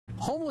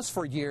Homeless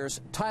for years,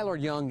 Tyler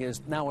Young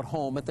is now at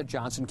home at the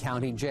Johnson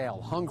County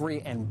Jail.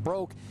 Hungry and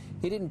broke,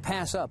 he didn't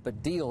pass up a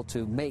deal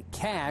to make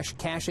cash,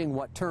 cashing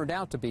what turned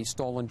out to be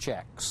stolen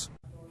checks.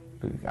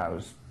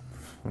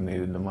 I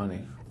needed the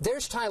money.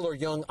 There's Tyler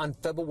Young on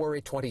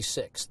February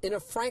 26th in a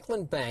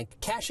Franklin bank,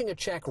 cashing a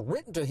check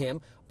written to him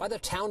by the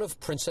town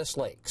of Princess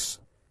Lakes.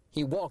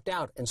 He walked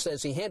out and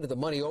says he handed the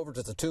money over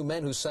to the two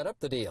men who set up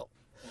the deal.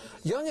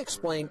 Young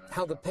explained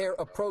how the pair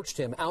approached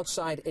him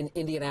outside an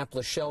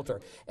Indianapolis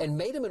shelter and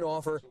made him an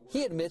offer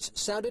he admits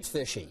sounded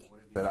fishy.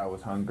 That I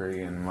was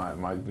hungry and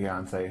my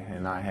fiance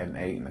and I hadn't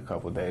eaten in a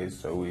couple of days,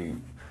 so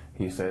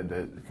he said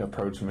that he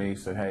approached me,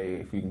 said, hey,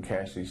 if you can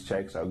cash these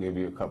checks, I'll give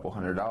you a couple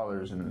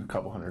 $100, and a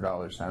couple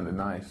 $100 sounded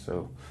nice,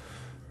 so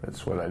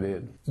that's what I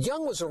did.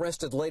 Young was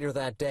arrested later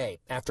that day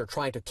after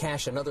trying to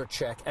cash another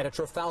check at a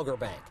Trafalgar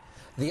bank.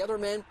 The other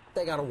men,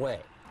 they got away.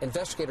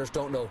 Investigators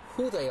don't know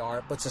who they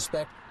are, but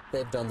suspect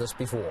they've done this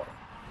before.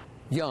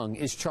 Young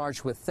is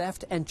charged with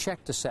theft and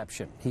check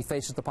deception. He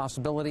faces the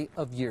possibility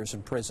of years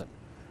in prison.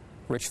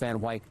 Rich Van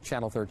Wyk,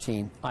 Channel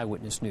 13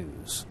 Eyewitness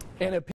News.